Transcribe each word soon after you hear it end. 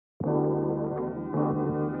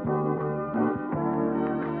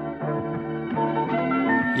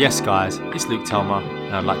Yes, guys, it's Luke Telmer,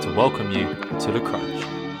 and I'd like to welcome you to The Crunch,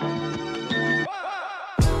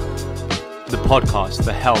 the podcast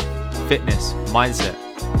for health, fitness, mindset,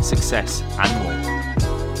 success, and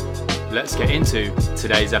more. Let's get into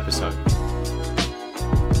today's episode.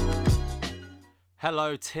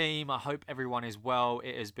 Hello, team. I hope everyone is well.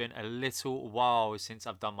 It has been a little while since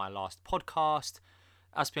I've done my last podcast.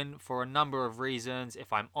 That's been for a number of reasons,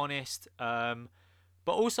 if I'm honest.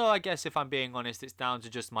 But also, I guess if I'm being honest, it's down to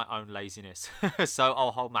just my own laziness. So I'll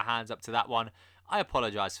hold my hands up to that one. I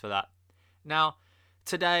apologize for that. Now,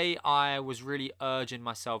 today I was really urging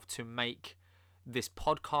myself to make this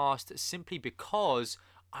podcast simply because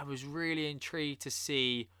I was really intrigued to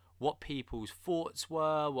see what people's thoughts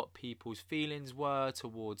were, what people's feelings were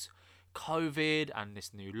towards COVID and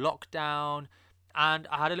this new lockdown. And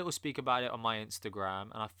I had a little speak about it on my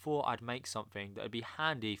Instagram, and I thought I'd make something that would be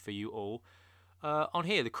handy for you all on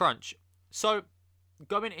here, The Crunch. So,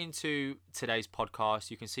 going into today's podcast,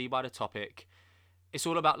 you can see by the topic, it's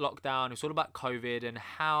all about lockdown, it's all about COVID, and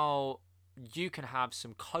how you can have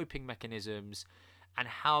some coping mechanisms and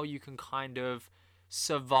how you can kind of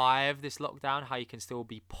survive this lockdown, how you can still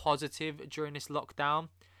be positive during this lockdown,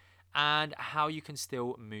 and how you can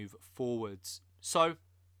still move forwards. So,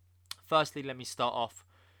 firstly, let me start off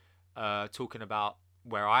talking about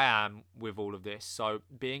where I am with all of this. So,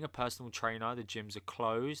 being a personal trainer, the gyms are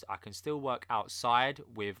closed. I can still work outside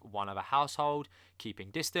with one other household, keeping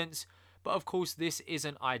distance. But of course, this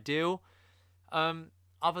isn't ideal.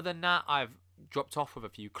 Other than that, I've dropped off with a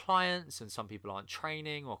few clients, and some people aren't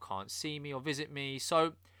training or can't see me or visit me.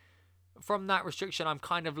 So, from that restriction, I'm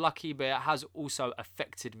kind of lucky, but it has also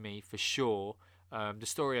affected me for sure. The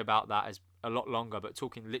story about that is a lot longer, but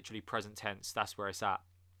talking literally present tense, that's where it's at.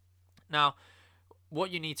 Now, what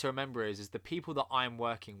you need to remember is the people that I'm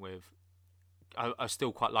working with are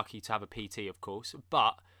still quite lucky to have a PT, of course,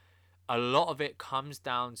 but a lot of it comes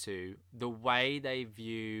down to the way they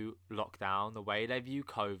view lockdown, the way they view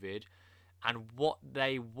COVID, and what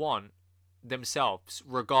they want themselves,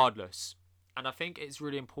 regardless. And I think it's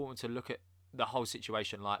really important to look at the whole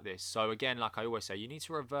situation like this. So again, like I always say, you need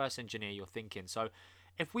to reverse engineer your thinking. So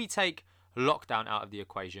if we take lockdown out of the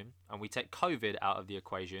equation and we take COVID out of the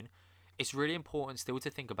equation, it's really important still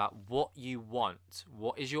to think about what you want.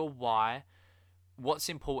 What is your why? What's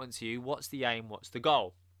important to you? What's the aim? What's the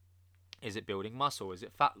goal? Is it building muscle? Is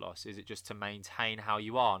it fat loss? Is it just to maintain how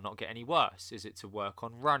you are, not get any worse? Is it to work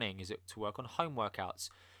on running? Is it to work on home workouts?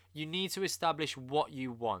 You need to establish what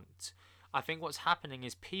you want. I think what's happening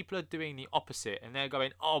is people are doing the opposite, and they're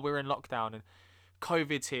going, oh, we're in lockdown and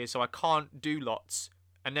COVID's here, so I can't do lots,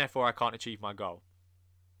 and therefore I can't achieve my goal.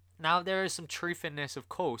 Now, there is some truth in this, of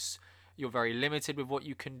course. You're very limited with what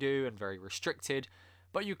you can do and very restricted,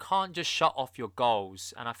 but you can't just shut off your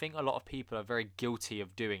goals. And I think a lot of people are very guilty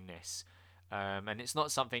of doing this. And it's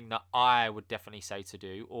not something that I would definitely say to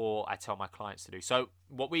do, or I tell my clients to do. So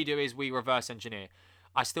what we do is we reverse engineer.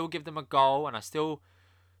 I still give them a goal and I still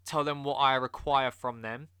tell them what I require from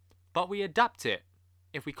them, but we adapt it.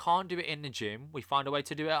 If we can't do it in the gym, we find a way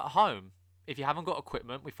to do it at home. If you haven't got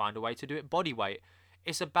equipment, we find a way to do it body weight.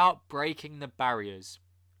 It's about breaking the barriers,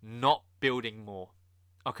 not building more.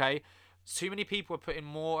 Okay? Too many people are putting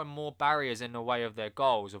more and more barriers in the way of their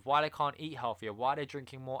goals, of why they can't eat healthier, why they're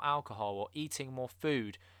drinking more alcohol or eating more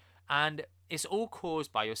food. And it's all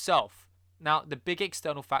caused by yourself. Now, the big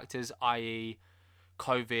external factors, i.e.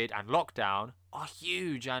 COVID and lockdown, are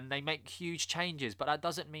huge and they make huge changes, but that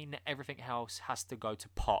doesn't mean that everything else has to go to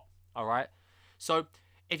pot. Alright? So,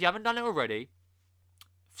 if you haven't done it already,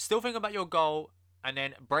 still think about your goal and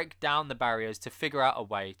then break down the barriers to figure out a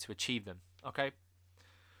way to achieve them. Okay?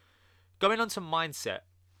 Going on to mindset.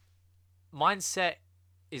 Mindset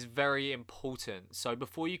is very important. So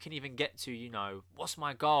before you can even get to, what's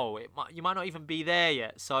my goal? You might not even be there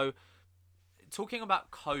yet. So talking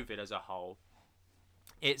about COVID as a whole,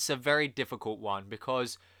 it's a very difficult one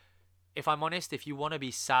because if I'm honest, if you want to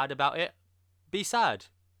be sad about it, be sad.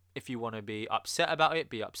 If you want to be upset about it,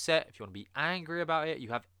 be upset. If you want to be angry about it, you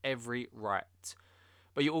have every right.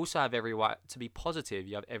 But you also have every right to be positive.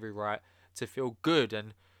 You have every right to feel good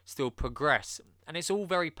and still progress. And it's all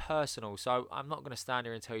very personal. So I'm not going to stand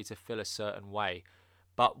here and tell you to feel a certain way.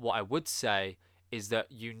 But what I would say is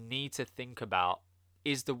that you need to think about,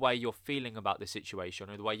 is the way you're feeling about the situation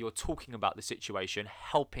or the way you're talking about the situation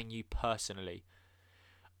helping you personally?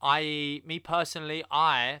 Me personally,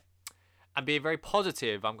 I am being very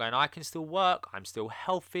positive. I'm going, I can still work. I'm still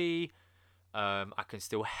healthy. I can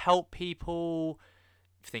still help people.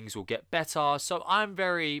 Things will get better. So I'm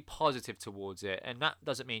very positive towards it, and that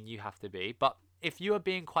doesn't mean you have to be. But if you are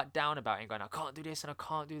being quite down about it and going, I can't do this and I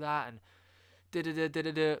can't do that, and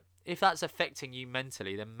If that's affecting you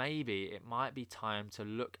mentally, then maybe it might be time to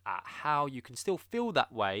look at how you can still feel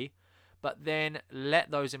that way, but then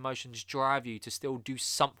let those emotions drive you to still do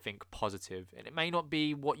something positive. And it may not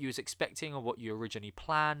be what you was expecting or what you originally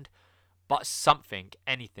planned, but something,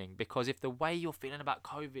 anything. Because if the way you're feeling about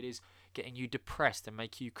COVID is getting you depressed and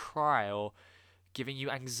make you cry or giving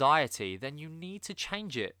you anxiety, then you need to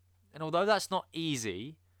change it. And although that's not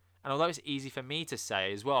easy, and although it's easy for me to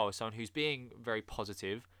say as well, as someone who's being very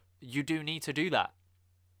positive, you do need to do that.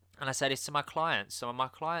 And I say this to my clients. Some of my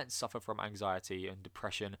clients suffer from anxiety and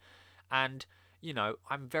depression. And,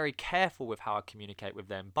 I'm very careful with how I communicate with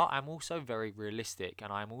them, but I'm also very realistic,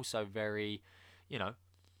 and I'm also very, you know,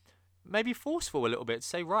 maybe forceful a little bit to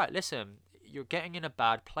say, right, listen, you're getting in a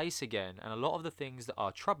bad place again. And a lot of the things that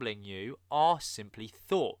are troubling you are simply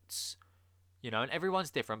thoughts, and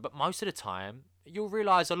everyone's different, but most of the time you'll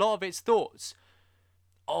realize a lot of it's thoughts.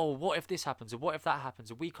 Oh, what if this happens? Or what if that happens?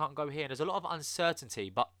 Or we can't go here. And there's a lot of uncertainty.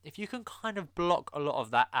 But if you can kind of block a lot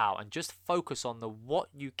of that out and just focus on the what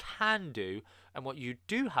you can do and what you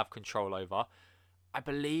do have control over, I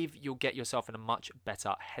believe you'll get yourself in a much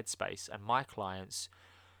better headspace. And my clients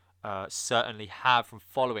certainly have from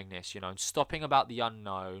following this, stopping about the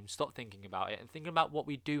unknown, stop thinking about it and thinking about what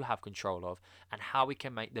we do have control of and how we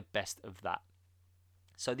can make the best of that.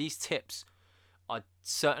 So these tips are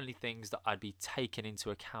certainly things that I'd be taking into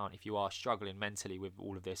account if you are struggling mentally with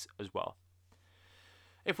all of this as well.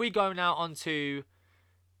 If we go now on to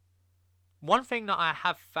one thing that I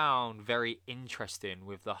have found very interesting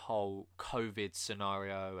with the whole COVID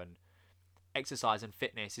scenario and exercise and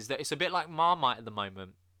fitness is that it's a bit like Marmite at the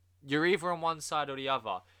moment. You're either on one side or the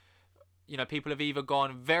other. People have either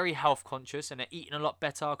gone very health conscious and they're eating a lot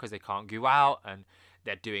better because they can't go out and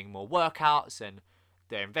they're doing more workouts and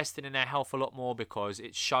they're investing in their health a lot more because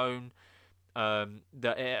it's shown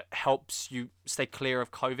that it helps you stay clear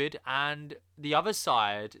of COVID. And the other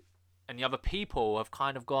side and the other people have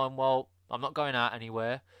kind of gone, well, I'm not going out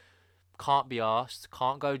anywhere, can't be asked,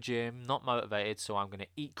 can't go gym, not motivated, so I'm going to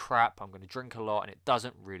eat crap, I'm going to drink a lot, and it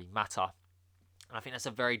doesn't really matter. And I think that's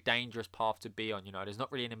a very dangerous path to be on. There's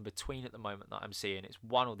not really an in-between at the moment that I'm seeing. It's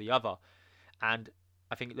one or the other. And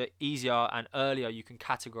I think the easier and earlier you can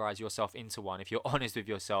categorize yourself into one, if you're honest with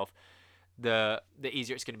yourself, the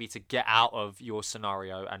easier it's going to be to get out of your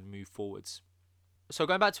scenario and move forwards. So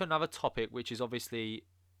going back to another topic, which is obviously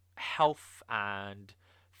health and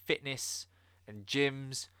fitness and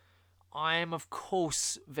gyms, I am of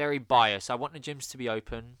course very biased. I want the gyms to be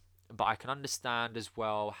open, but I can understand as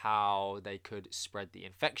well how they could spread the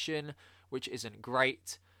infection, which isn't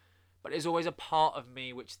great. But there's always a part of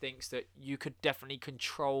me which thinks that you could definitely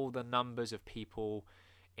control the numbers of people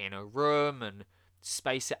in a room and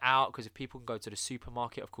space it out. Because if people can go to the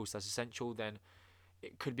supermarket, of course, that's essential, then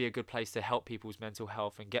it could be a good place to help people's mental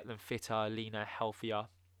health and get them fitter, leaner, healthier.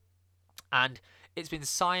 And it's been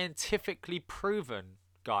scientifically proven,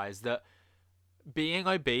 guys, that being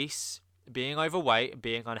obese, being overweight,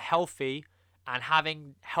 being unhealthy, and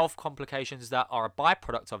having health complications that are a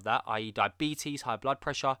byproduct of that, i.e. diabetes, high blood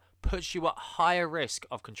pressure, puts you at higher risk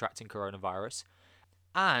of contracting coronavirus.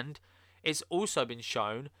 And it's also been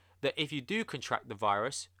shown that if you do contract the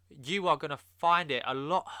virus, you are going to find it a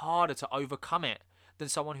lot harder to overcome it than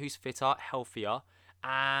someone who's fitter, healthier,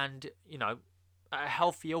 and, a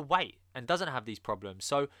healthier weight and doesn't have these problems.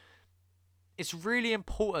 So it's really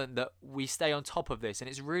important that we stay on top of this, and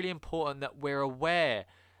it's really important that we're aware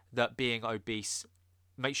that being obese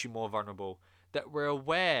makes you more vulnerable, that we're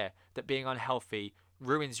aware that being unhealthy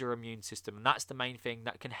ruins your immune system, and that's the main thing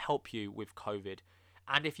that can help you with COVID.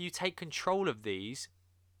 And if you take control of these,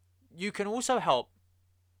 you can also help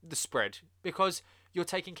the spread because you're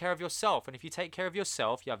taking care of yourself, and if you take care of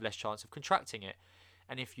yourself, you have less chance of contracting it,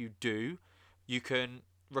 and if you do, you can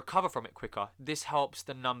recover from it quicker. This helps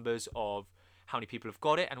the numbers of how many people have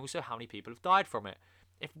got it and also how many people have died from it.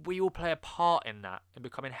 If we all play a part in that, in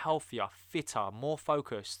becoming healthier, fitter, more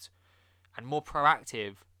focused, and more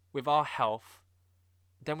proactive with our health,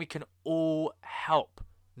 then we can all help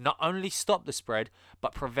not only stop the spread,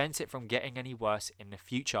 but prevent it from getting any worse in the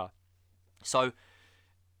future. So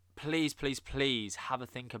please, please, please have a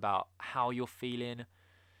think about how you're feeling.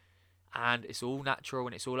 And it's all natural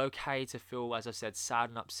and it's all okay to feel, as I said, sad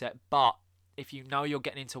and upset. But if you know you're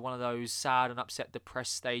getting into one of those sad and upset,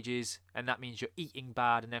 depressed stages, and that means you're eating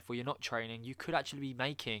bad and therefore you're not training, you could actually be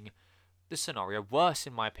making the scenario worse,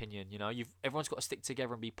 in my opinion. Everyone's got to stick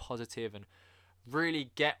together and be positive and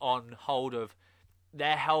really get on hold of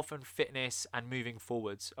their health and fitness and moving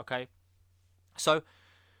forwards, okay? So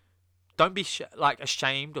don't be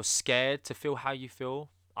ashamed or scared to feel how you feel.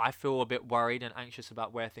 I feel a bit worried and anxious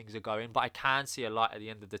about where things are going, but I can see a light at the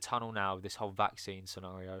end of the tunnel now with this whole vaccine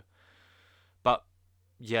scenario. But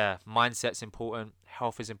yeah, mindset's important,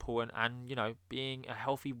 health is important, and being a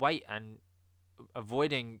healthy weight and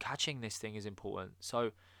avoiding catching this thing is important.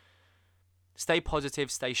 So stay positive,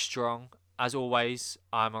 stay strong. As always,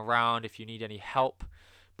 I'm around if you need any help,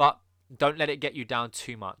 but don't let it get you down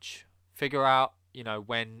too much. Figure out,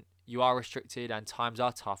 when you are restricted and times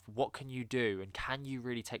are tough, what can you do and can you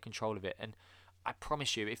really take control of it? And I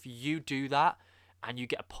promise you, if you do that and you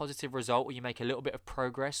get a positive result or you make a little bit of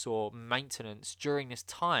progress or maintenance during this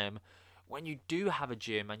time, when you do have a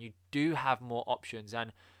gym and you do have more options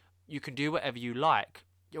and you can do whatever you like,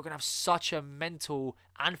 you're going to have such a mental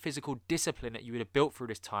and physical discipline that you would have built through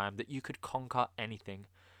this time that you could conquer anything.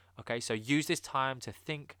 Okay, so use this time to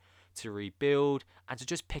think, to rebuild, and to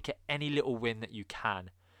just pick at any little win that you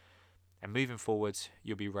can. And moving forwards,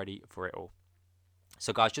 you'll be ready for it all.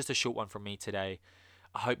 So guys, just a short one from me today.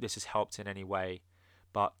 I hope this has helped in any way.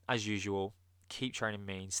 But as usual, keep training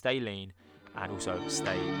mean, stay lean, and also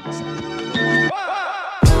stay safe.